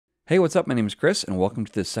Hey, what's up? My name is Chris, and welcome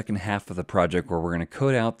to the second half of the project where we're going to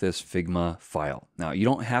code out this Figma file. Now, you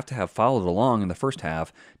don't have to have followed along in the first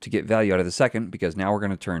half to get value out of the second, because now we're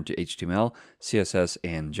going to turn to HTML, CSS,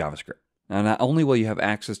 and JavaScript. Now, not only will you have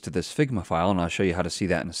access to this Figma file, and I'll show you how to see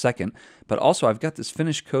that in a second, but also I've got this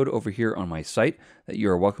finished code over here on my site that you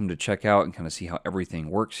are welcome to check out and kind of see how everything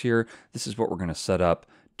works here. This is what we're going to set up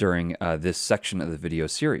during this section of the video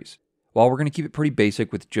series. While we're going to keep it pretty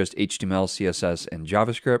basic with just HTML, CSS, and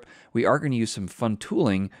JavaScript, we are going to use some fun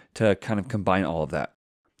tooling to kind of combine all of that.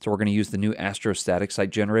 So we're going to use the new Astro static site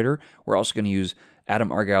generator. We're also going to use Adam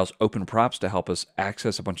Argyle's open props to help us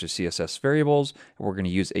access a bunch of CSS variables. And we're going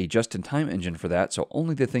to use a just-in-time engine for that, so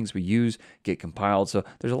only the things we use get compiled. So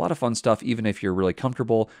there's a lot of fun stuff, even if you're really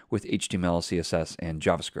comfortable with HTML, CSS, and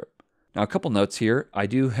JavaScript. Now, a couple notes here. I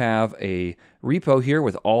do have a repo here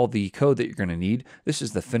with all the code that you're going to need. This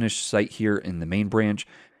is the finished site here in the main branch.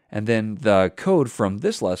 And then the code from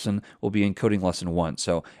this lesson will be in coding lesson 1.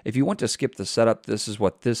 So if you want to skip the setup, this is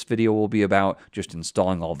what this video will be about, just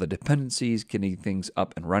installing all the dependencies, getting things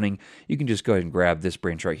up and running. You can just go ahead and grab this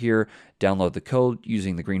branch right here, download the code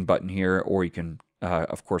using the green button here, or you can,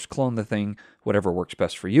 of course, clone the thing, whatever works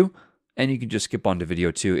best for you. And you can just skip on to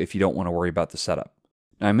video 2 if you don't want to worry about the setup.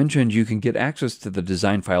 Now, I mentioned you can get access to the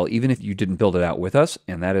design file even if you didn't build it out with us,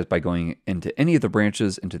 and that is by going into any of the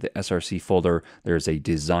branches into the SRC folder. There's a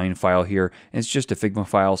design file here, and it's just a Figma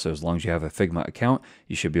file, so as long as you have a Figma account,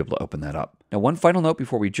 you should be able to open that up. Now, one final note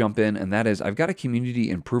before we jump in, and that is I've got a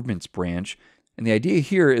community improvements branch, and the idea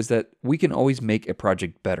here is that we can always make a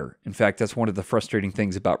project better. In fact, that's one of the frustrating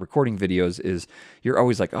things about recording videos is you're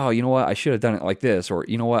always like, oh, you know what, I should have done it like this, or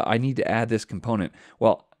you know what, I need to add this component.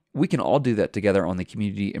 Well, we can all do that together on the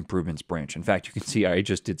community improvements branch. In fact, you can see I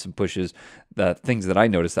just did some pushes, the things that I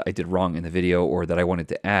noticed that I did wrong in the video or that I wanted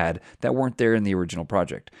to add that weren't there in the original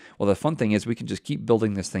project. Well, the fun thing is we can just keep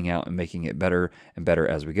building this thing out and making it better and better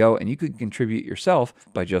as we go. And you can contribute yourself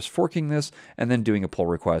by just forking this and then doing a pull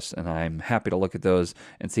request. And I'm happy to look at those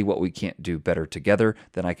and see what we can't do better together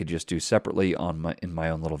than I could just do separately in my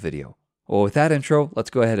own little video. Well, with that intro,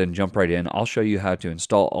 let's go ahead and jump right in. I'll show you how to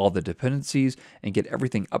install all the dependencies and get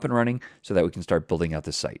everything up and running so that we can start building out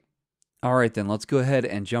the site. All right, then let's go ahead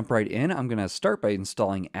and jump right in. I'm going to start by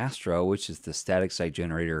installing Astro, which is the static site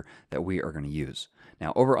generator that we are going to use.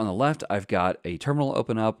 Now, over on the left, I've got a terminal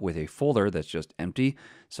open up with a folder that's just empty.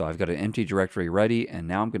 So I've got an empty directory ready, and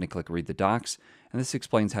now I'm going to click Read the Docs. And this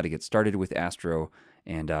explains how to get started with Astro.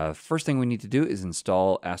 And first thing we need to do is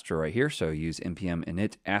install Astro right here. So use npm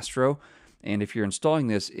init Astro. And if you're installing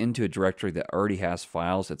this into a directory that already has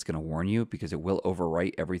files, it's going to warn you because it will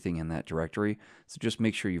overwrite everything in that directory. So just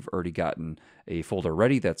make sure you've already gotten a folder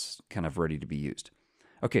ready that's kind of ready to be used.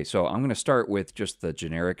 Okay, so I'm going to start with just the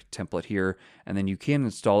generic template here, and then you can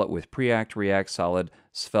install it with Preact, React, Solid,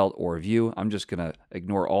 Svelte, or Vue. I'm just going to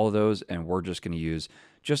ignore all of those, and we're just going to use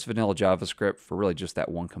just vanilla JavaScript for really just that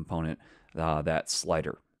one component, that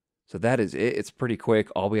slider. So that is it. It's pretty quick.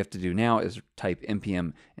 All we have to do now is type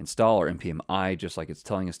npm install or npm I, just like it's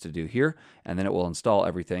telling us to do here, and then it will install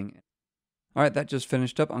everything. All right, that just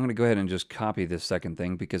finished up. I'm going to go ahead and just copy this second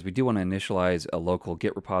thing because we do want to initialize a local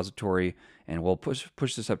Git repository, and we'll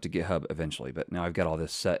push this up to GitHub eventually. But now I've got all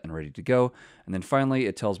this set and ready to go. And then finally,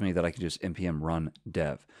 it tells me that I can just npm run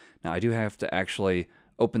dev. Now I do have to actually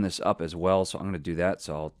open this up as well, so I'm going to do that.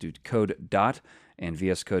 So I'll do code dot, and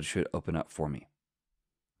VS Code should open up for me.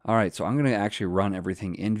 All right, so I'm going to actually run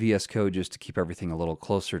everything in VS Code just to keep everything a little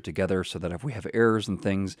closer together so that if we have errors and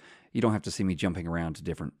things, you don't have to see me jumping around to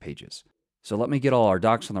different pages. So let me get all our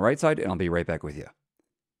docs on the right side, and I'll be right back with you.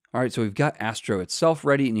 All right, so we've got Astro itself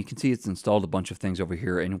ready, and you can see it's installed a bunch of things over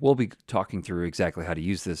here, and we'll be talking through exactly how to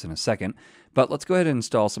use this in a second. But let's go ahead and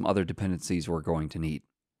install some other dependencies we're going to need.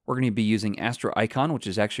 We're going to be using Astro Icon, which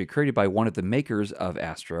is actually created by one of the makers of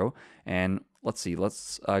Astro. And let's see,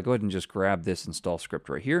 let's go ahead and just grab this install script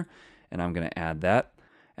right here, and I'm going to add that.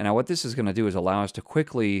 And now what this is going to do is allow us to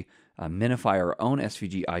quickly minify our own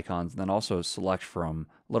SVG icons, and then also select from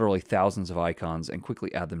literally thousands of icons and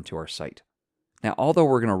quickly add them to our site. Now, although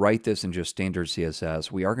we're going to write this in just standard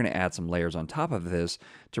CSS, we are going to add some layers on top of this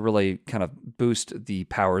to really kind of boost the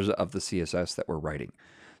powers of the CSS that we're writing.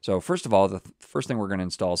 So first of all, the first thing we're going to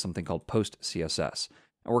install is something called Post Css.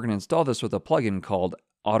 And we're going to install this with a plugin called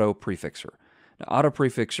Auto Prefixer. Now, Auto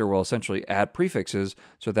Prefixer will essentially add prefixes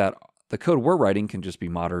so that the code we're writing can just be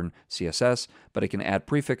modern CSS, but it can add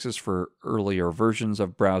prefixes for earlier versions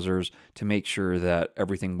of browsers to make sure that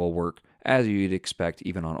everything will work as you'd expect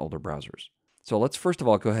even on older browsers. So let's first of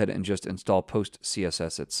all go ahead and just install Post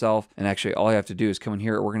Css itself. And actually all I have to do is come in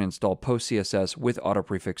here, we're going to install Post Css with Auto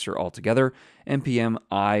Prefixer all together, npm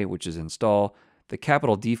I, which is install, The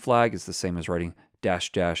capital D flag is the same as writing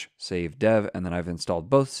 -- save dev, and then I've installed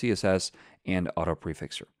both CSS and auto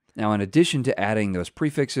prefixer. Now, in addition to adding those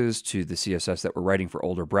prefixes to the CSS that we're writing for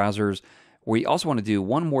older browsers, we also want to do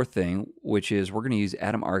one more thing, which is we're going to use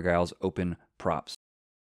Adam Argyle's open props.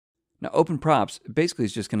 Now, open props basically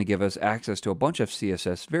is just going to give us access to a bunch of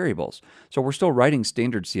CSS variables. So we're still writing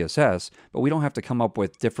standard CSS, but we don't have to come up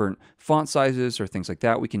with different font sizes or things like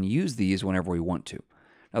that. We can use these whenever we want to.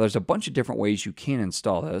 Now, there's a bunch of different ways you can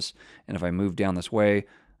install this. And if I move down this way,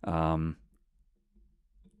 all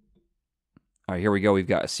right, here we go. We've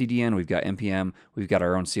got a CDN, we've got NPM, we've got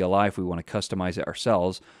our own CLI if we want to customize it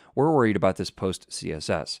ourselves. We're worried about this Post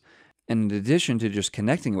CSS. And in addition to just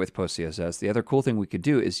connecting it with Post CSS, the other cool thing we could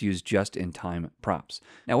do is use just-in-time props.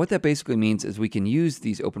 Now, what that basically means is we can use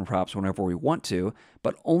these open props whenever we want to,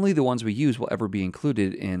 but only the ones we use will ever be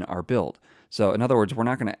included in our build. So in other words, we're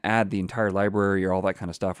not going to add the entire library or all that kind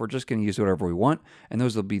of stuff. We're just going to use whatever we want, and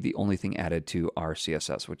those will be the only thing added to our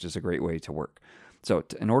CSS, which is a great way to work. So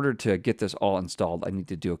in order to get this all installed, I need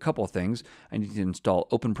to do a couple of things. I need to install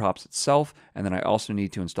open props itself, and then I also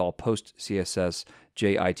need to install Post CSS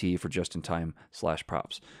JIT for just-in-time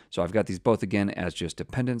 /props. So I've got these both again as just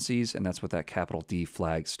dependencies, and that's what that capital D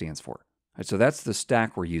flag stands for. All right, so that's the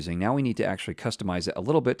stack we're using. Now we need to actually customize it a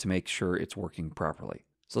little bit to make sure it's working properly.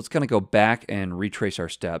 So let's kind of go back and retrace our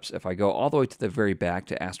steps. If I go all the way to the very back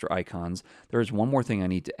to Astro icons, there's one more thing I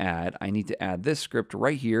need to add. I need to add this script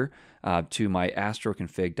right here to my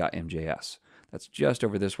astroconfig.mjs. That's just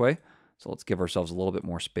over this way. So let's give ourselves a little bit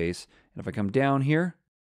more space. And if I come down here,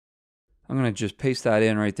 I'm going to just paste that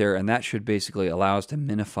in right there, and that should basically allow us to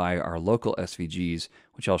minify our local SVGs,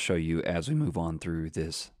 which I'll show you as we move on through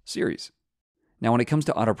this series. Now, when it comes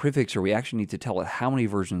to auto prefixer, we actually need to tell it how many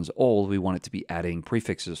versions old we want it to be adding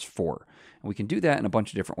prefixes for. And we can do that in a bunch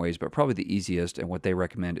of different ways, but probably the easiest and what they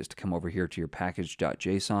recommend is to come over here to your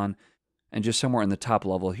package.json and just somewhere in the top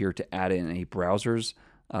level here to add in a browsers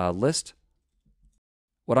list.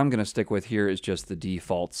 What I'm going to stick with here is just the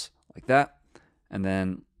defaults like that, and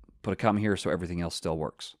then put a comma here so everything else still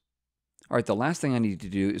works. All right, the last thing I need to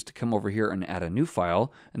do is to come over here and add a new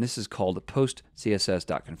file, and this is called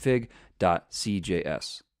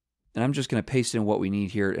postcss.config.cjs. And I'm just going to paste in what we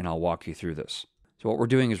need here, and I'll walk you through this. So what we're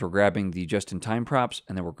doing is we're grabbing the just-in-time props,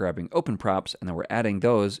 and then we're grabbing open props, and then we're adding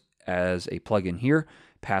those as a plugin here,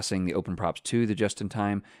 passing the open props to the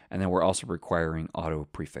just-in-time, and then we're also requiring auto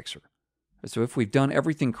prefixer. So if we've done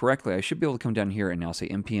everything correctly, I should be able to come down here and now say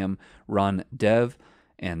npm run dev,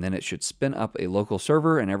 and then it should spin up a local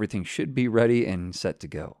server and everything should be ready and set to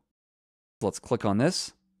go. Let's click on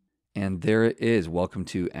this, and there it is. Welcome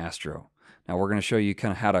to Astro. Now we're going to show you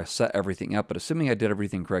kind of how to set everything up, but assuming I did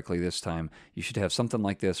everything correctly this time, you should have something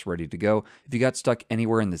like this ready to go. If you got stuck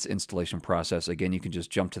anywhere in this installation process, again, you can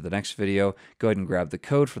just jump to the next video, go ahead and grab the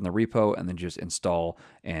code from the repo, and then just install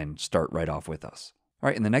and start right off with us. All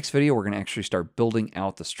right, in the next video, we're going to actually start building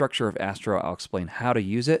out the structure of Astro. I'll explain how to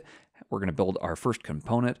use it. We're going to build our first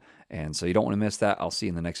component, and so you don't want to miss that. I'll see you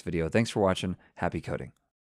in the next video. Thanks for watching. Happy coding.